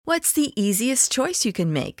What's the easiest choice you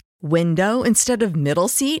can make? Window instead of middle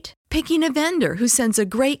seat? Picking a vendor who sends a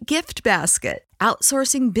great gift basket?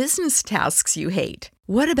 Outsourcing business tasks you hate?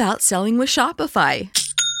 What about selling with Shopify?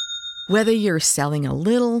 Whether you're selling a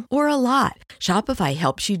little or a lot, Shopify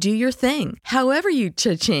helps you do your thing, however you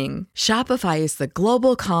cha-ching. Shopify is the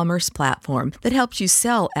global commerce platform that helps you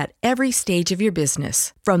sell at every stage of your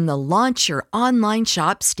business. From the launch your online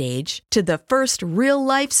shop stage to the first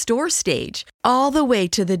real-life store stage, all the way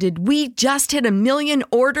to the did we just hit a million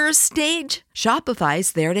orders stage.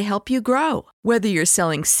 Shopify's there to help you grow. Whether you're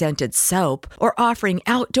selling scented soap or offering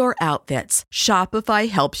outdoor outfits, Shopify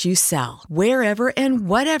helps you sell. Wherever and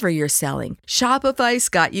whatever you're selling, Shopify's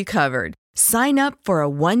got you covered. Sign up for a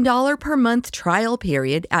 $1 per month trial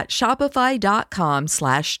period at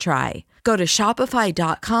shopify.com/try. Go to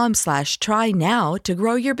shopify.com/try now to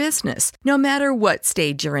grow your business, no matter what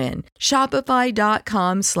stage you're in.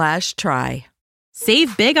 Shopify.com/try.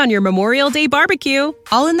 Save big on your Memorial Day barbecue,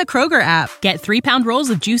 all in the Kroger app. Get 3-pound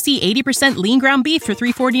rolls of juicy 80% lean ground beef for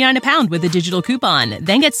 $3.49 a pound with a digital coupon.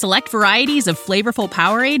 Then get select varieties of flavorful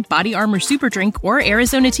Powerade, Body Armor Super Drink, or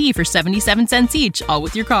Arizona tea for 77 cents each, all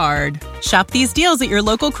with your card. Shop these deals at your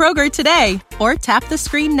local Kroger today, or tap the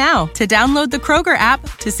screen now to download the Kroger app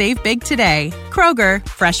to save big today. Kroger,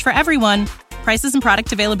 fresh for everyone. Prices and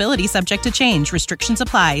product availability subject to change. Restrictions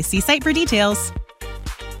apply. See site for details.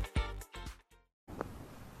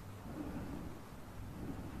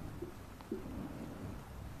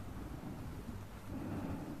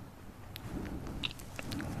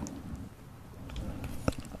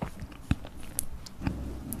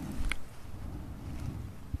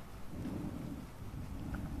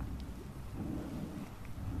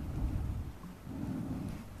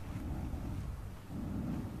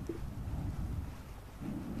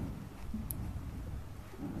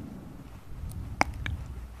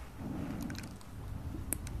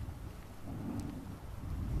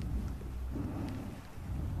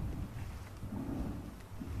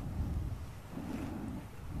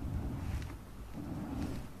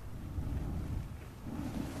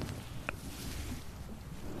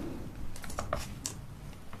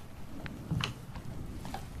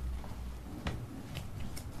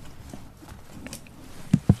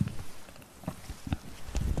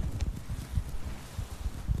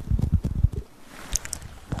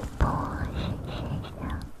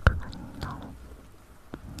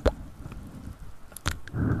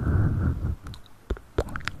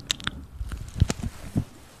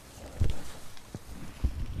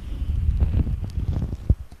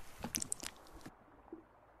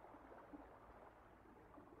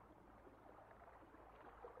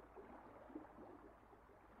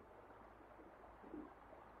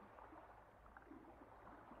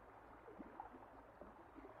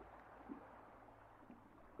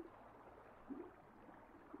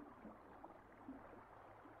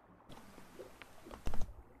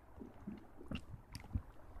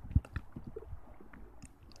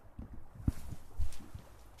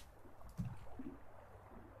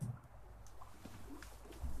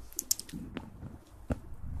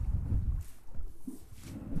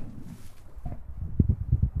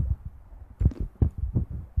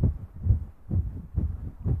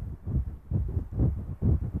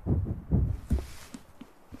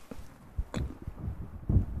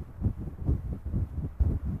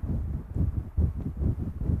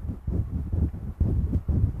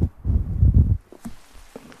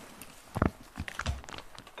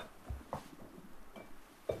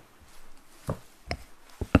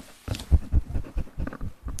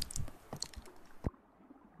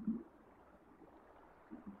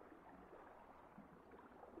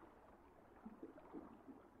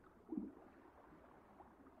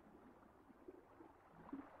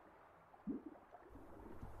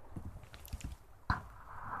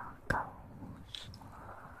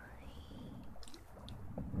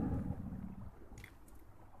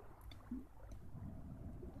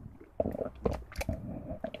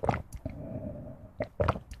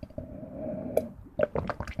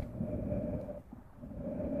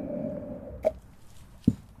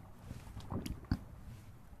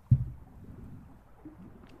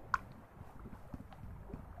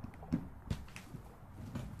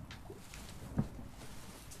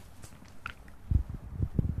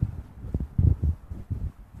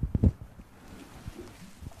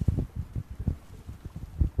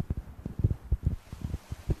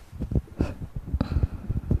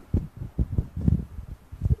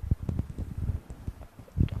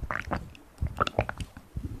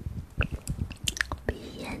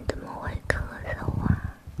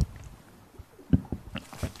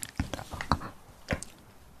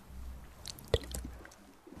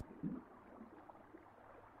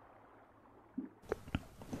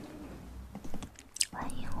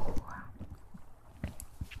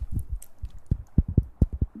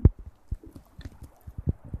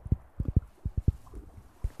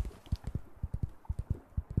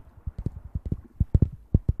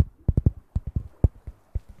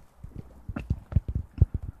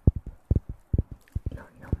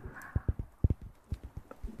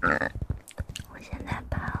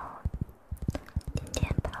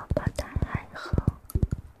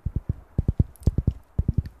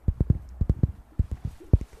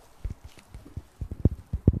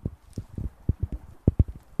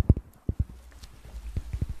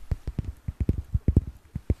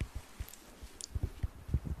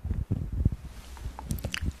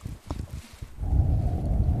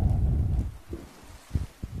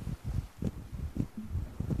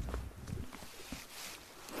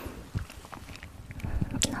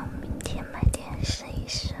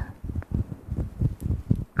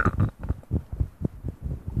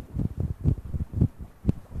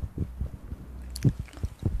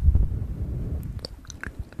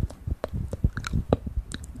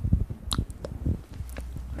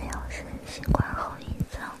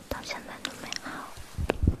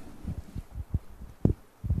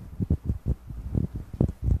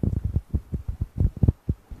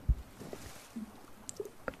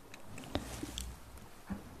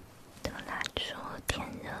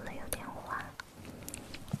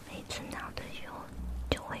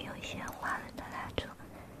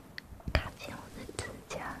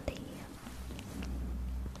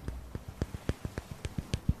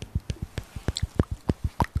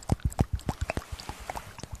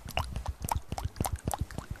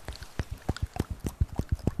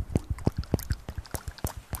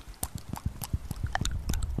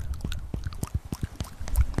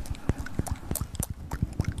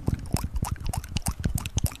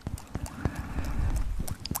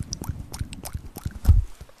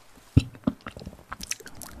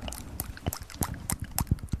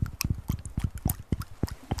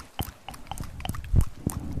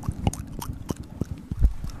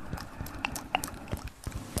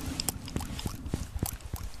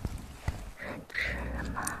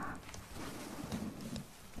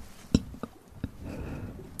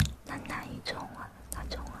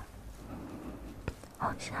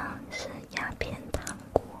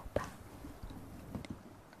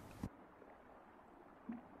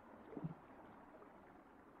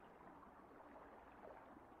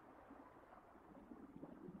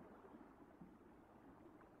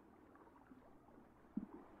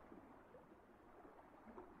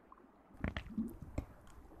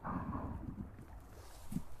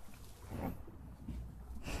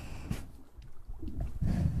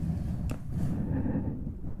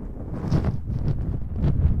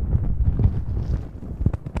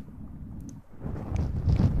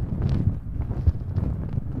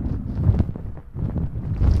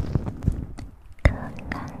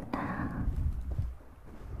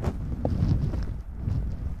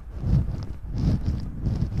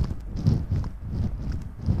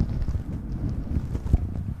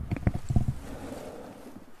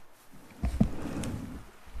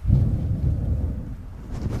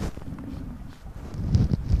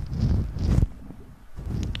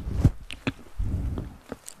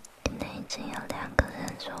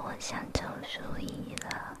 说我想抽书椅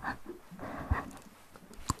了。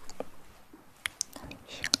等一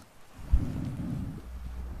下。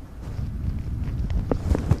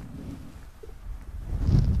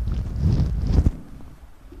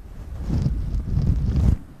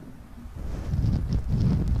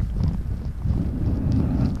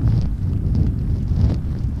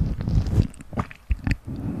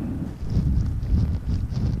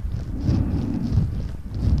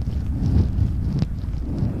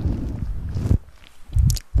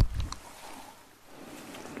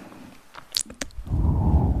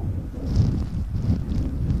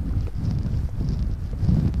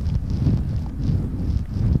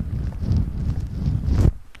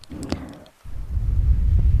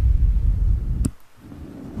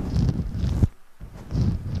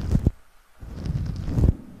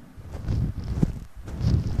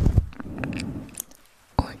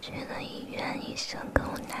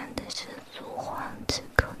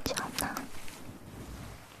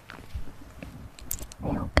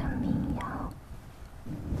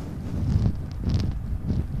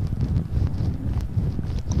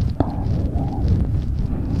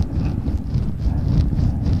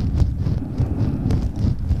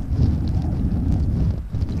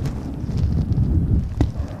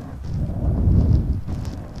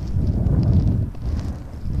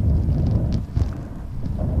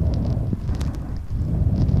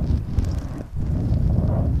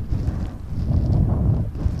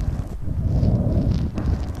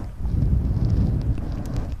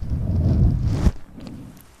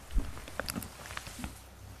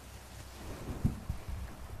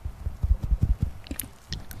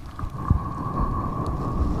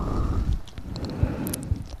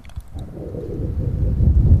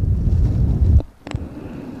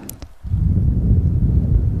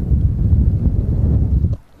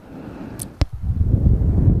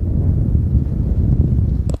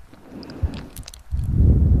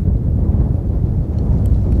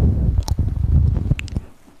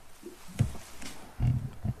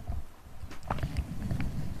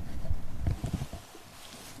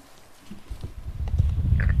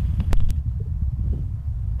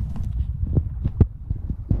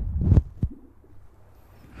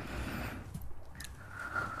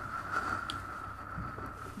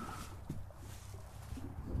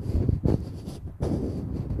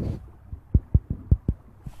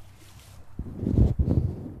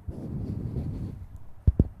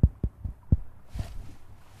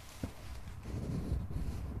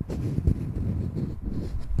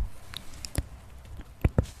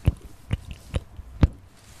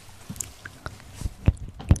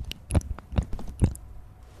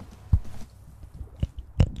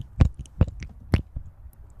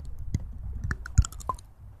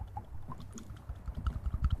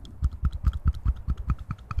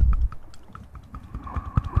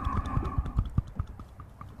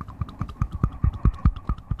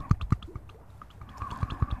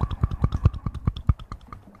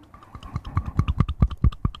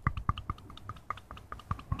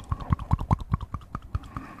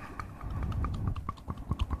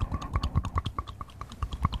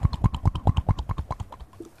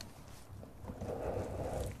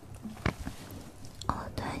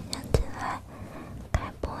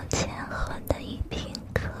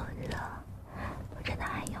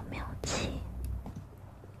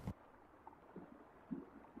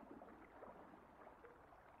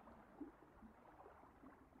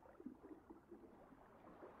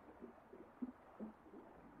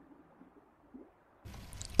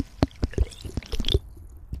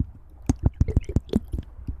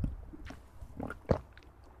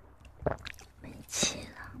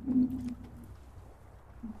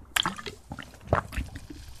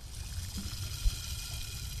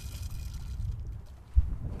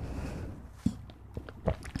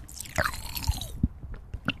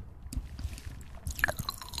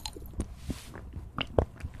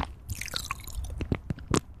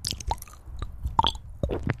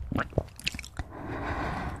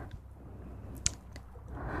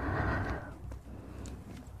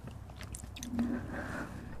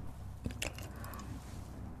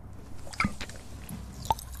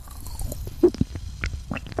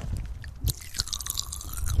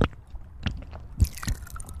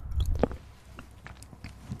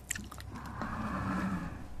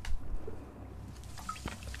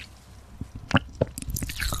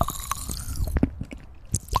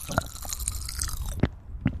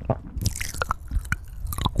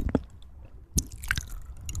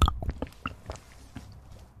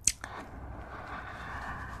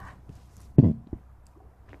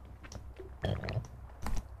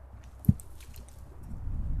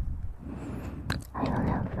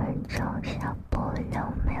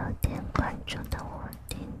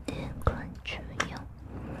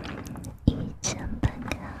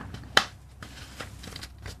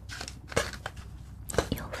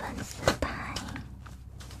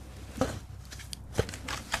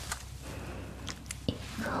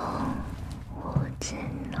后胡子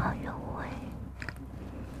好有味。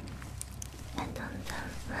感动的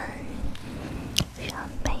粉上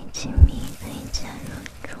杯精米可以加入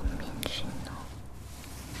煮面群哦。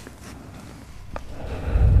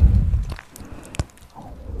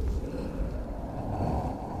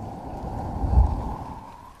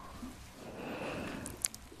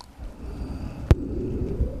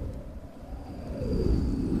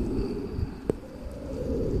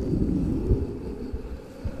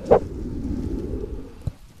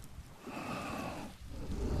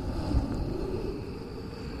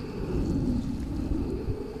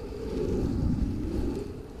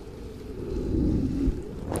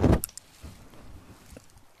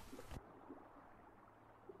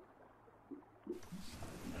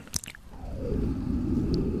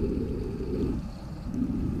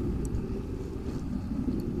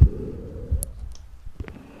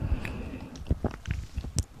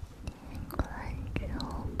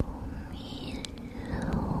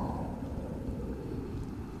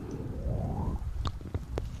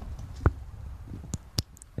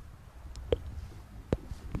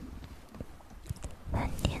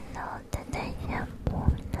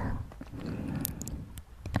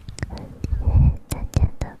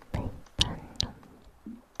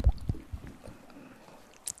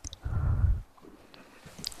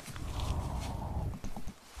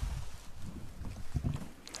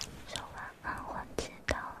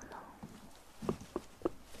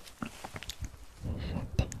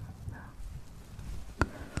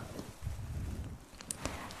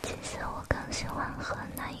喜欢喝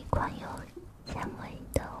哪一款有香味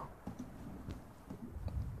的哦？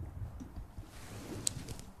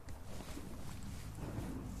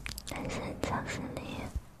但是超市里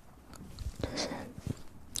就是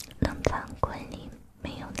冷藏柜里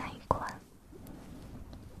没有那一款。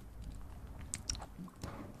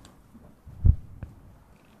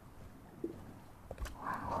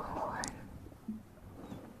玩混混，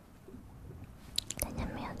大家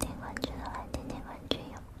没有点关注的话，点关注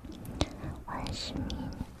哟。玩市民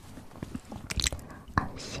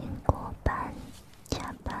新国版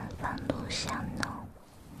加班放录像哦。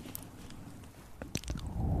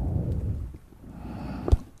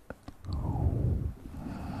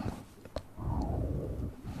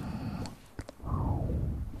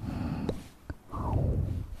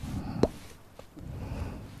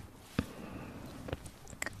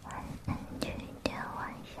晚安，睡觉，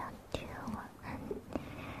晚小觉，晚安，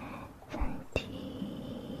身体。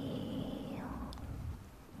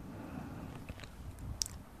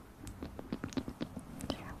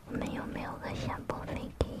我们有没有个下播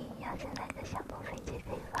飞机？要是来个下播飞机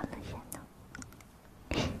可以放录像呢？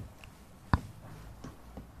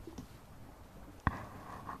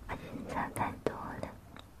还是差太多了。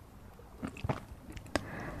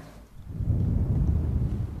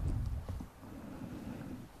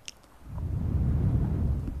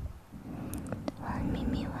玩咪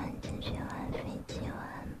咪，玩直觉，玩飞机，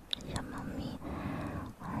玩小猫咪，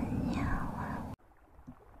玩鸟，玩。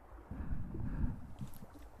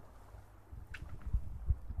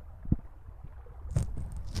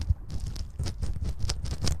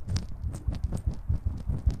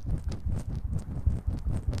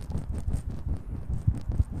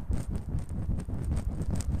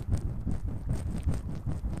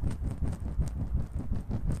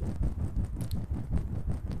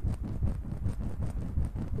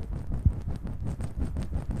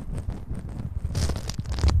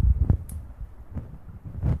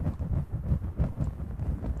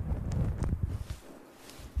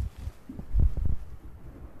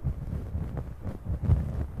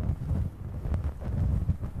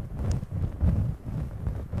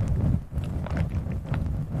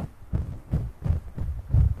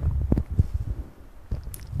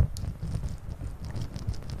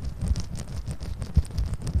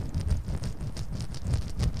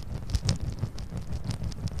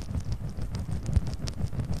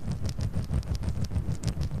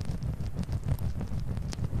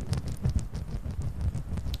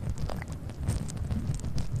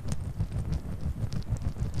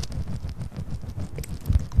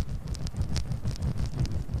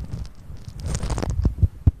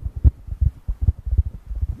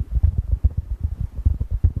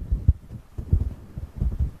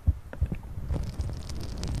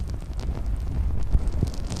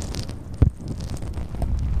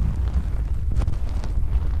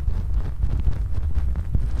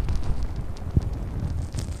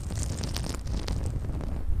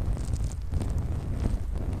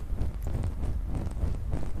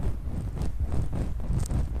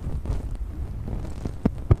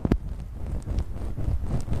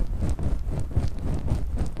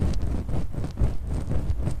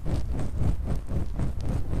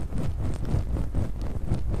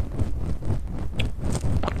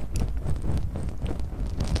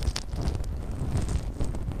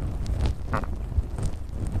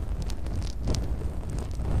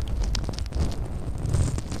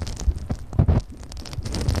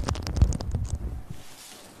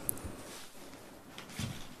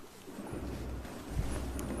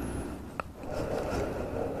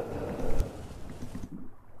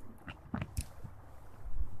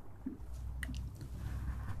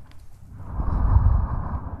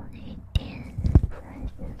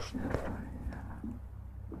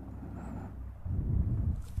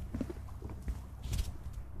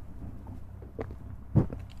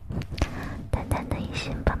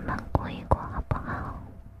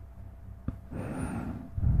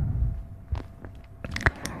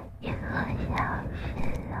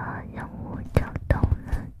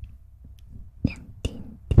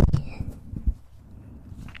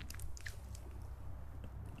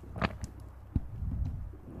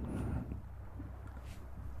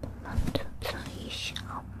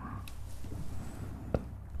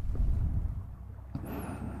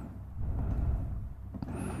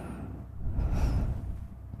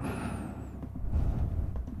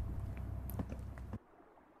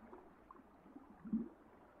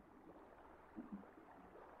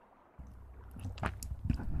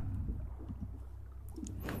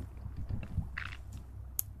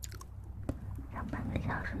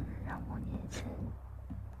是让我也是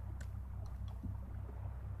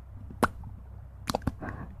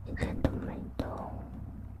一点都没动，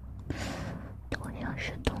我像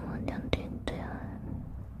是动了2点点。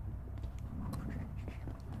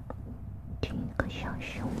听1个小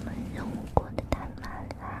时，我们任务过得太慢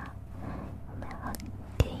啦，我们要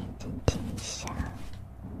给一点听一下。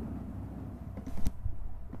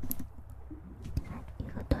1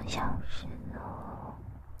个多小时了，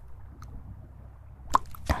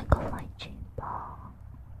打个飞机吧。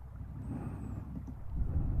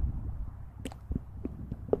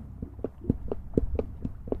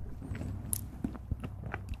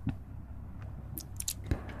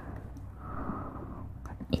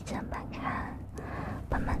1整班看，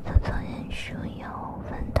慢慢走走人数有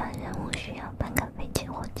分段任务需要搬个飞机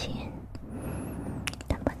火箭，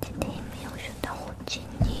但我今天也没有收到火箭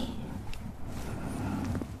耶。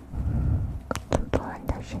怎么办？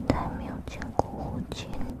到现在还没有见过火箭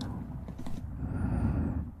呢。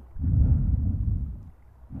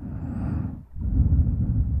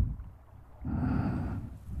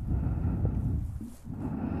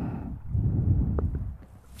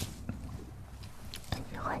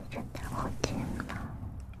你会见到火箭吗？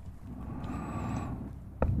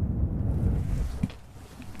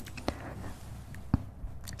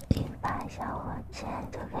一发小火箭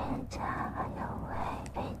就可以加，还有位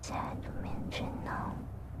可以加入面群呢。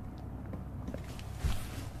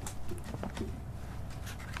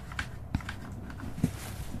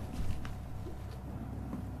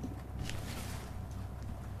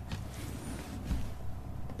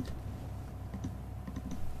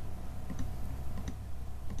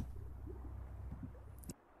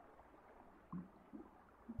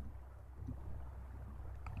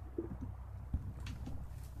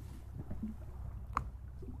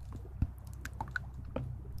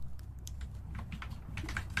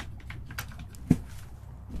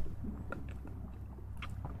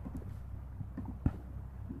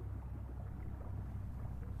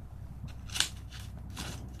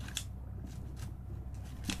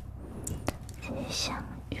相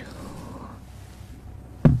遇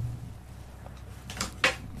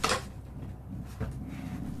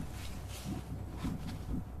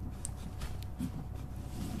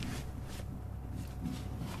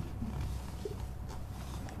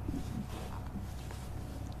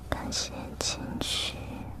感谢情绪。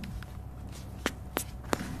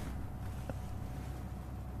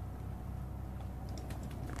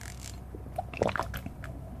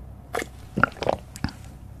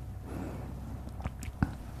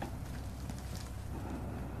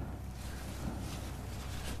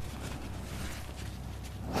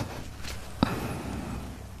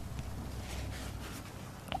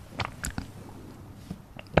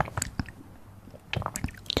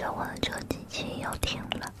就我的这个机器又停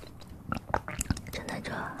了，真的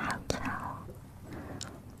就好吵哦，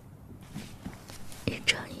一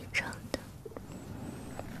阵一阵的，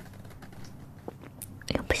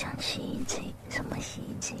又不像洗衣机，什么洗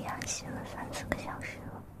衣机啊，洗了3、4个小时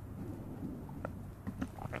了。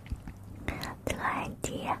这个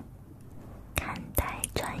ID 啊，看待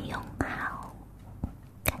专用号，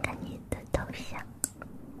看看你的头像，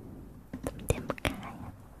怎么点不开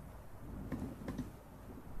呀？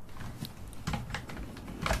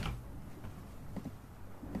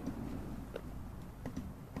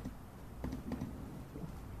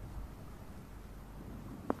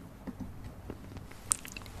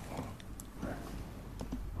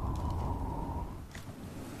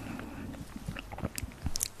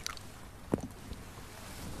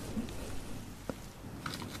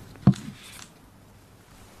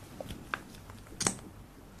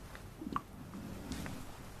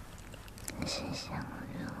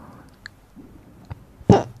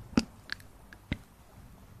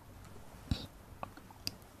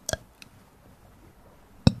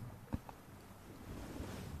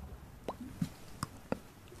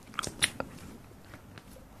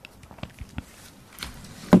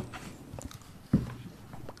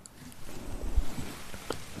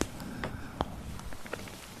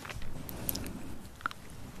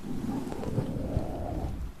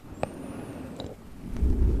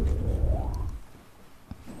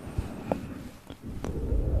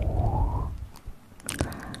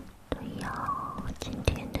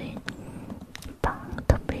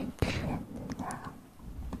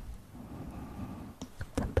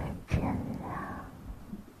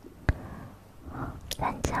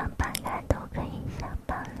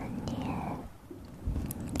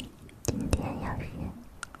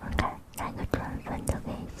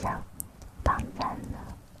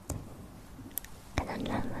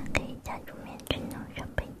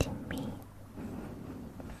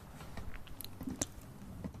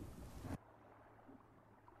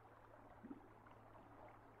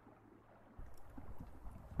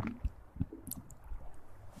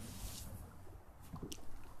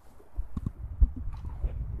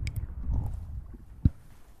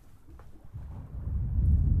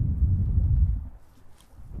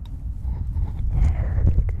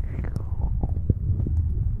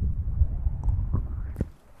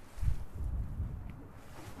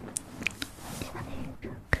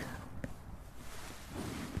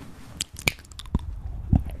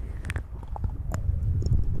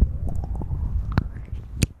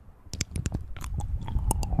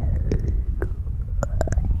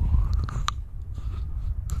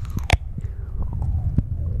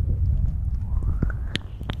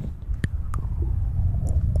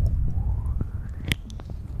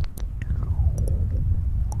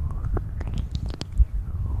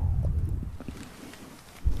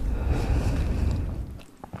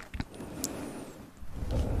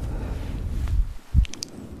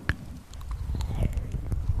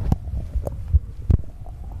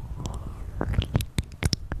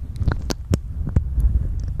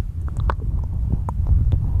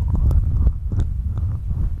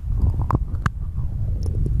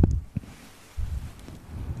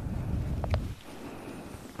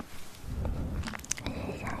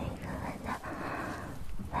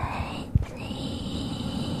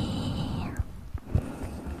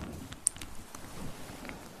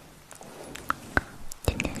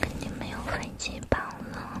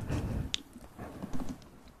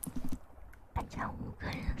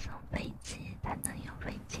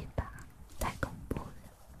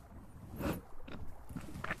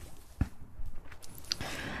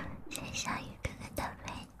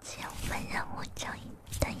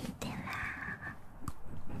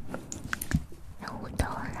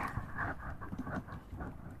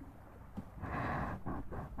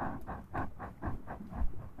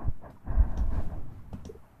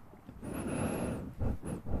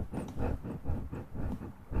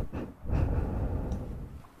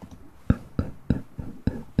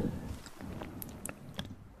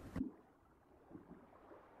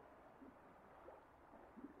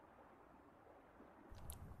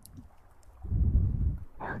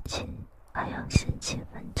 17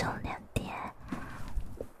分钟2点，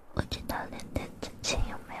不知道2点之前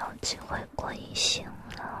有没有机会过一星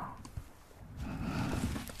了。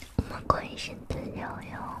我们过一星自由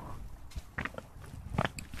哟。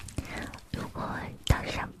如果到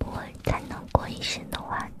上播才能过一星的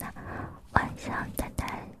话呢，晚上大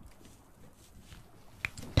概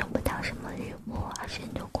得不到什么日播，2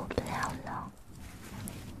星就过不了了。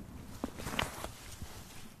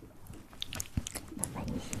慢慢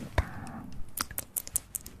一星吧，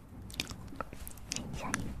分享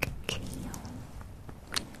一个剧哟。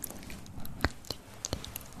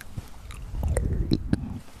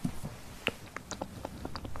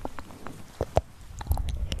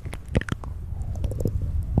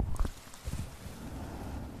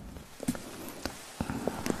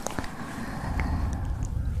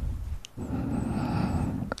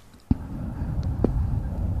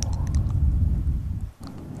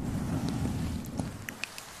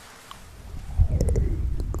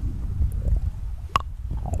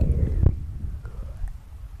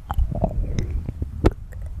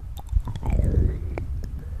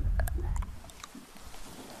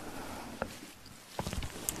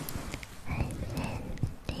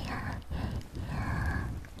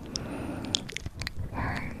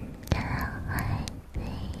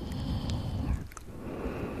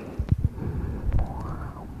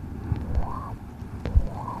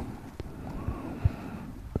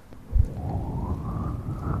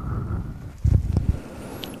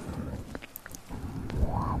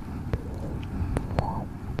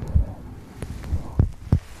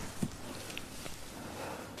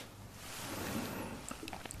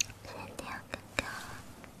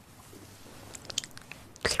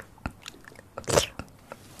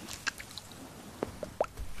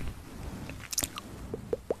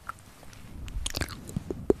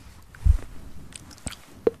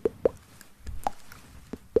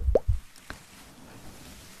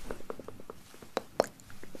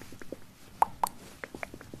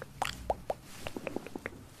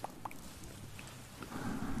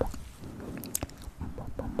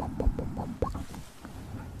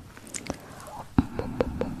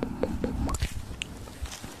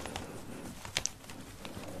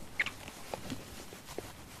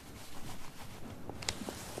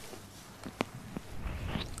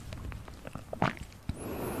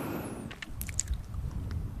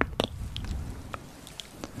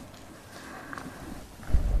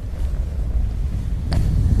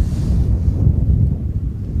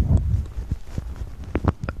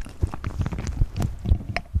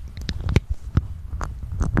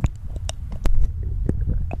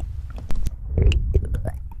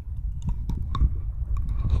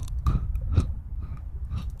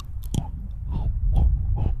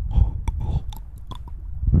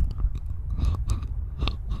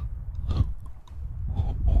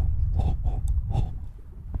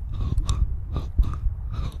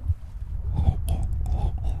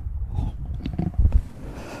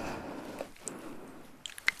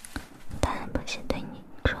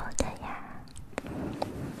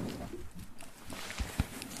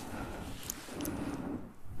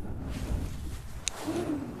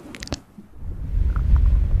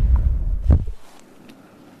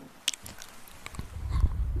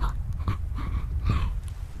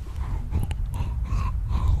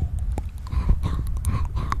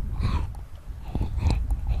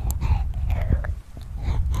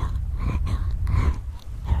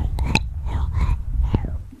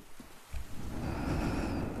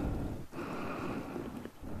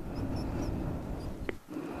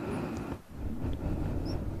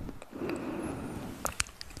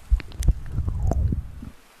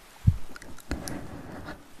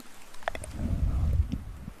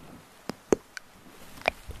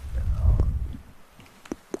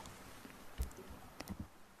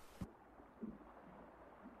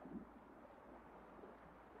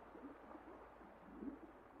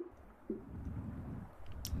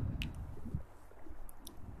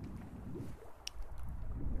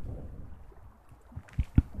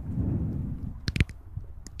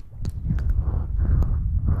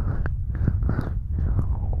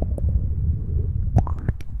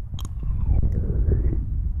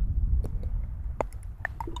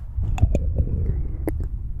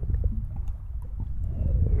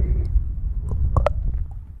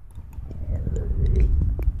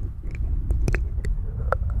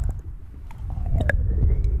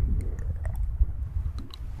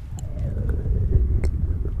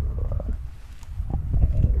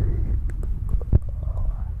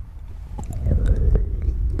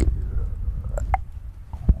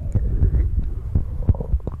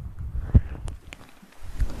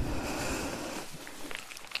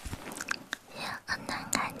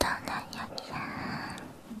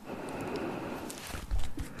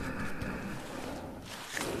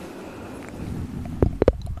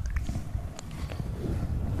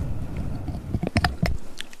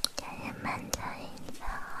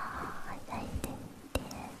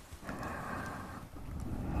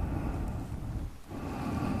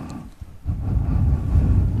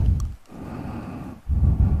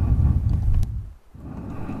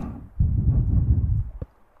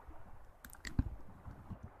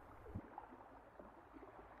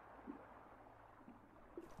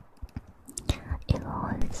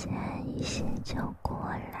就过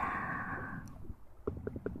啦。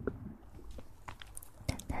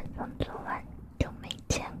但从昨晚就没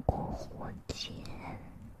见过火箭，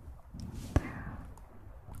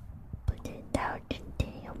不知道今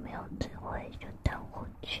天有没有机会就当火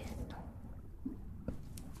箭呢？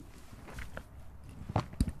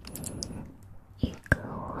一个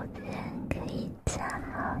火箭可以加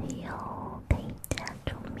好友，可以加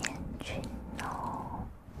助眠群哦。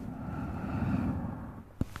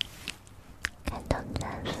看到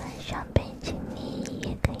赞分享背景里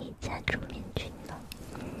也可以加助眠群哦。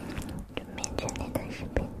助眠群里的视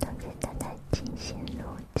频都是大家精心录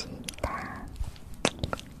制的，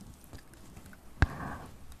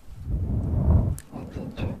有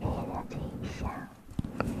兴趣可以了解一下。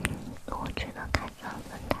如果觉得开专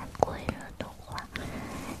分太贵了的话，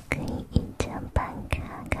可以1张办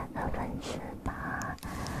卡，看个粉丝吧，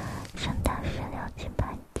上到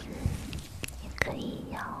1600-700字也可以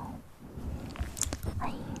哟。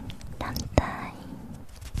欢迎等待。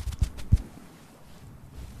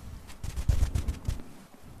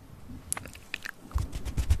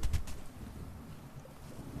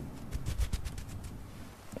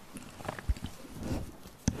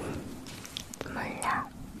怎么了？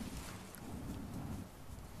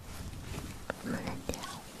怎么了掉？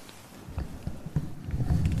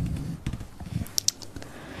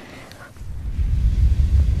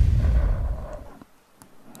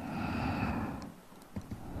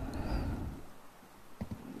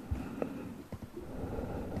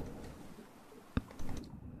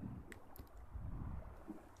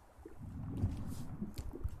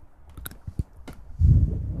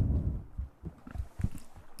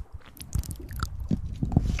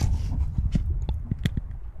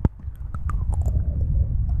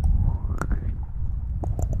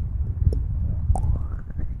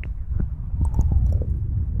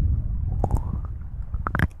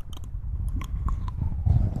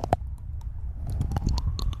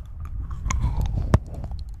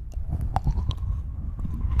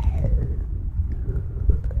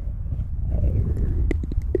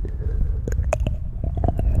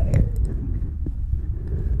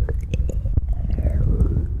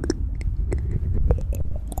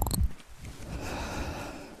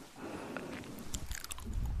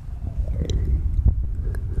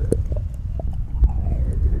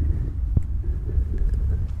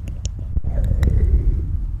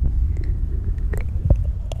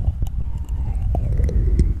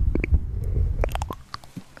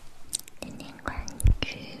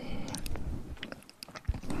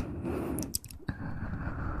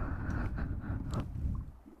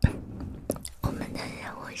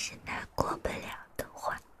实在过不了的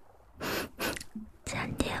话，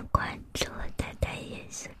点关注，大家也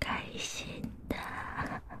是开心的。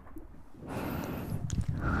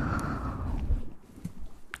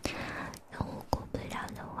如果过不了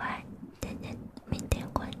的话，大家明天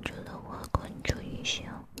关注了我，关注一下。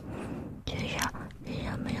至少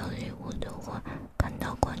没有礼物的话，看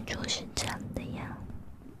到关注是这样的呀，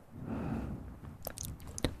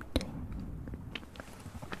对不对？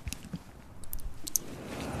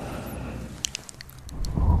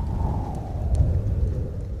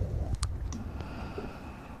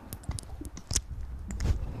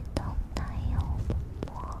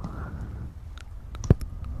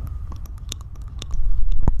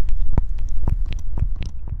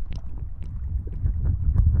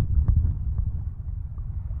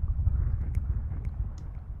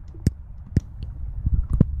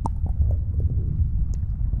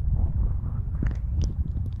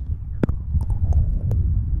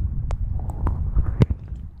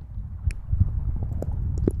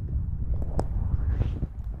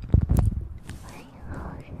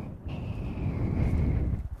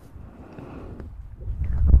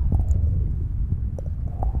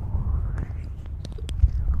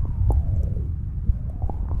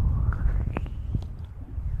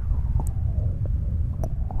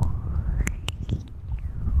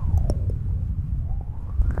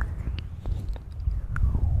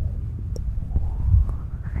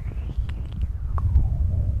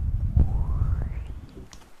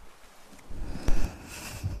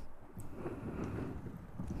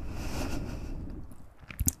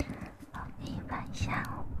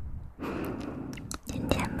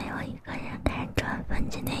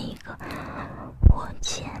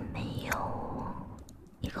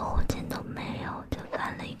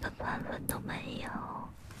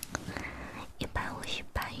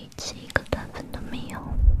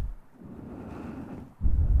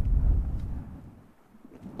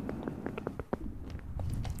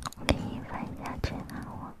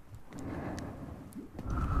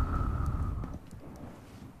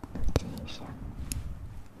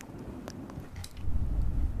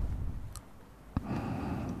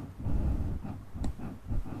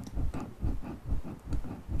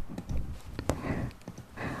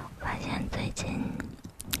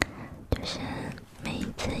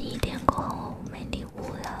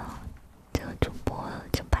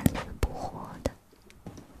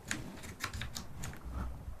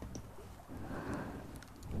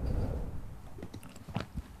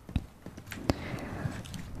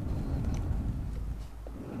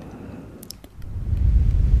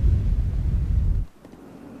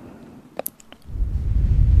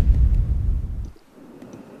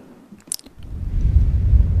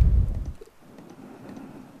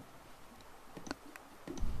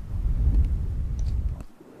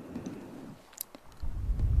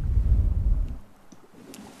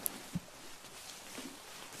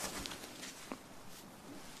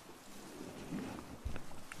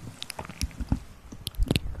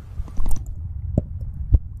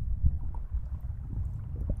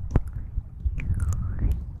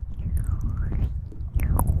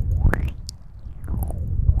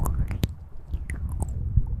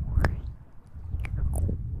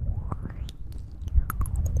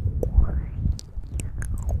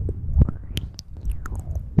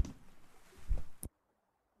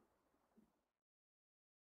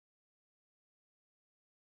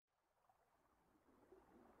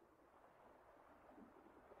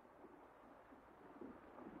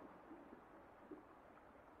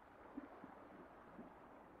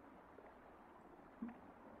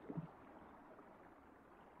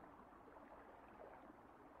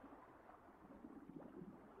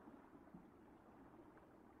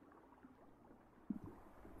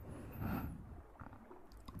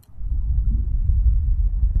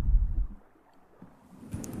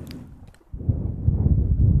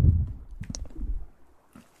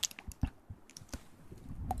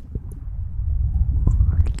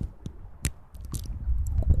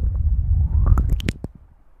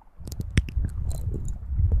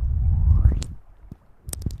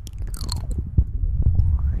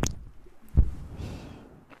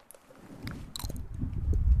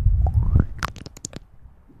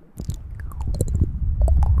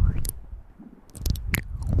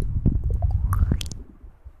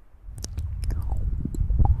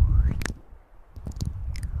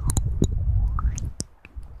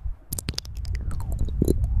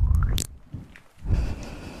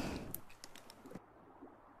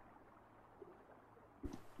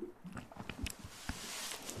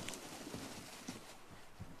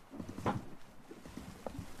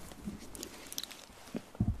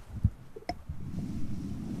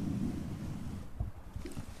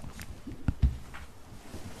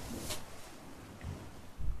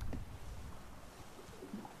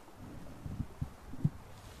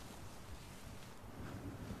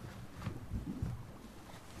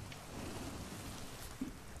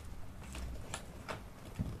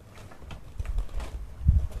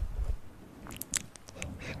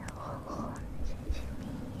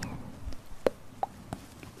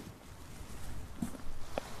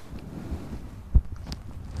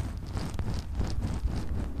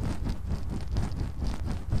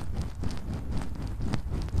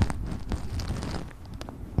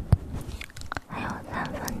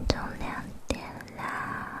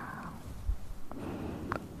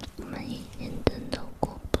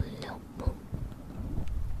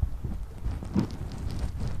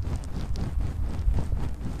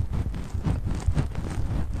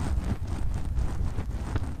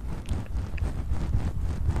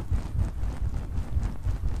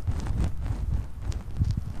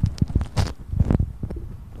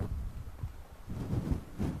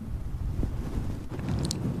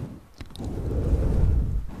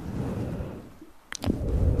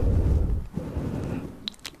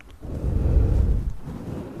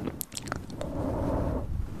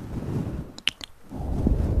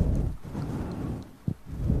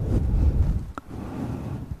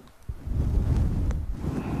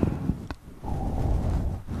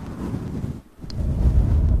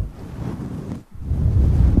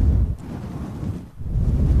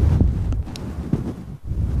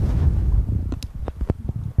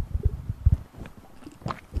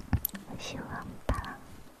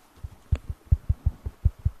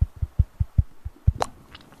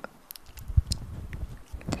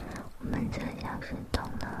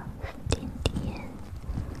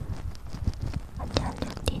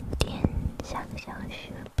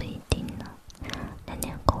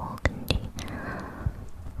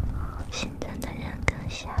新增的人格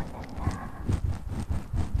下来啦。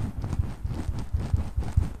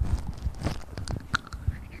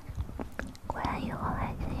果然以后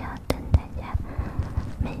还是要等大家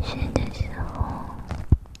没事的时候，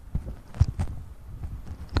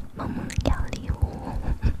萌萌要礼物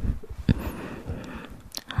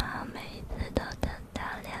啊！每一次都等到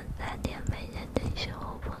2、3点没人的时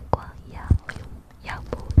候疯狂要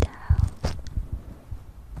不到。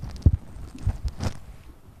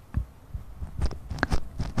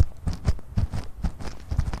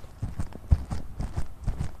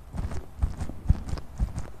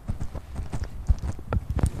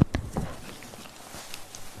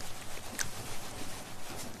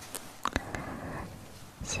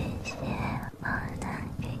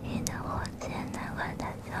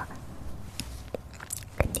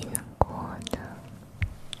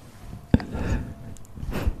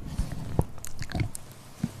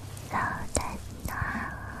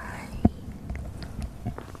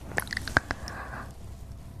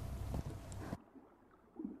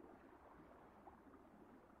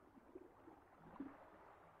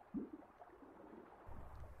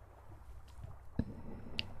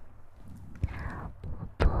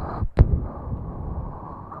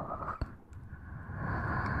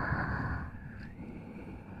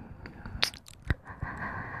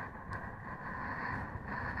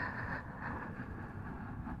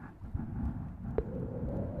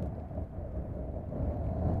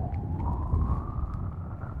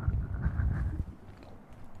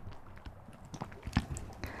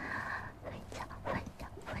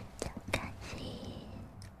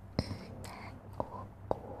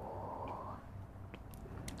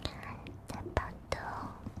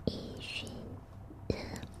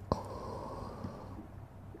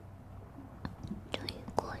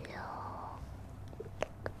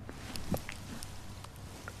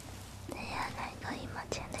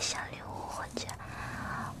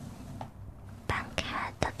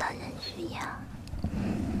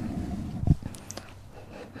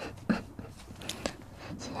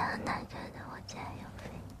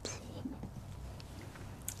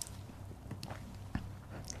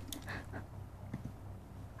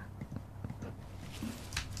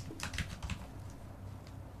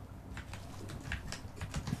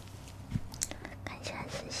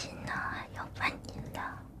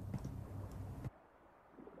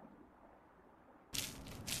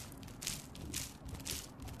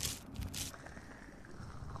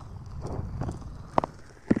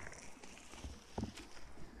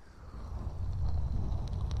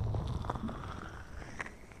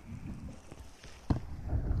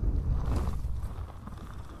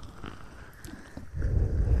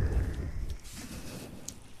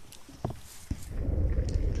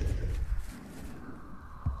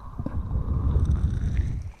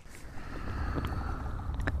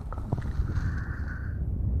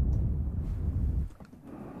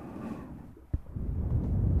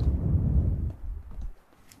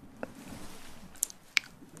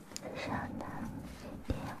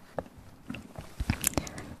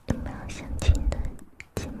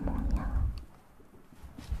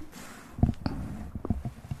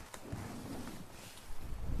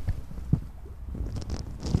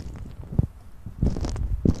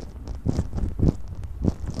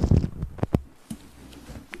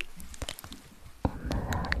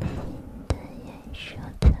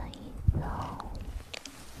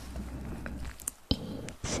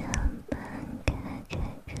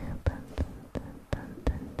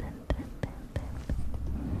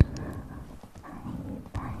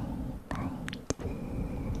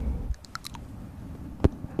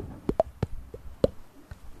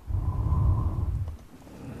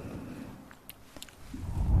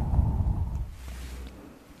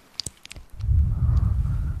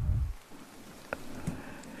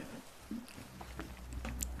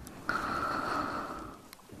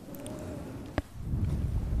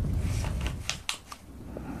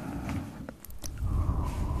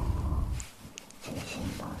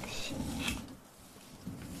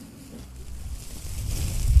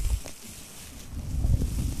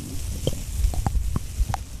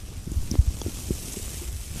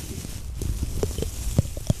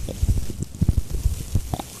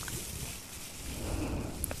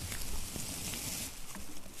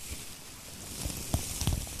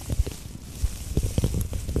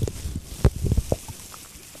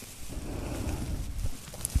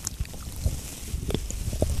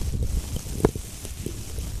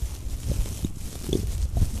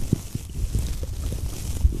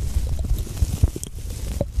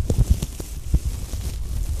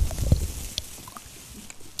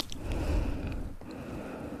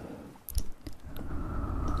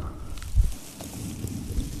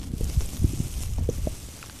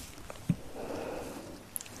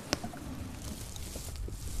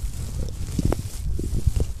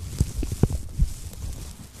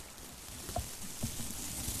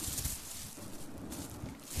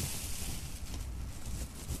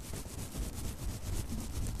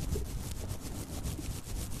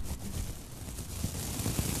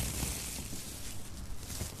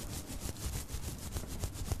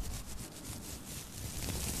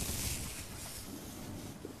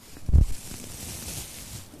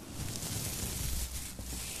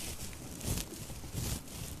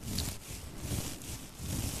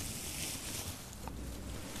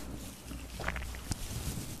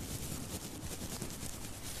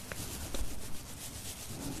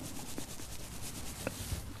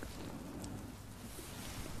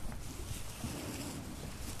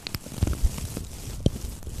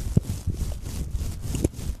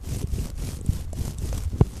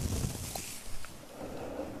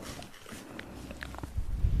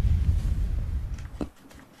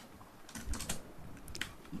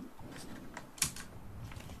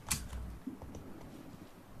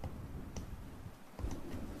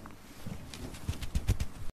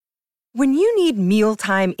When you need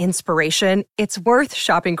mealtime inspiration, it's worth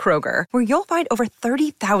shopping Kroger, where you'll find over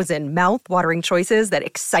 30,000 mouth-watering choices that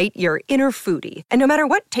excite your inner foodie. And no matter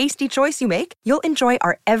what tasty choice you make, you'll enjoy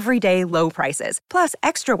our everyday low prices, plus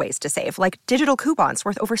extra ways to save, like digital coupons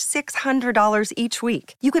worth over $600 each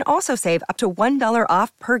week. You can also save up to $1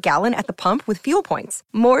 off per gallon at the pump with fuel points.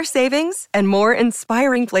 More savings and more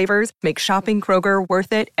inspiring flavors make shopping Kroger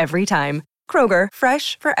worth it every time. Kroger,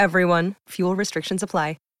 fresh for everyone. Fuel restrictions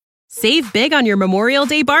apply. Save big on your Memorial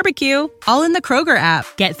Day barbecue, all in the Kroger app.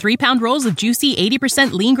 Get 3-pound rolls of juicy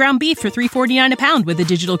 80% lean ground beef for $3.49 a pound with a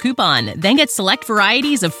digital coupon. Then get select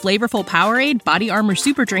varieties of flavorful Powerade, Body Armor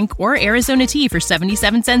Super Drink, or Arizona tea for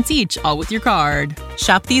 77 cents each, all with your card.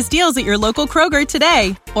 Shop these deals at your local Kroger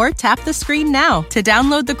today, or tap the screen now to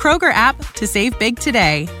download the Kroger app to save big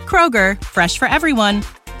today. Kroger, fresh for everyone.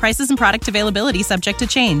 Prices and product availability subject to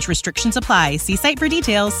change. Restrictions apply. See site for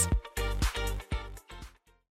details.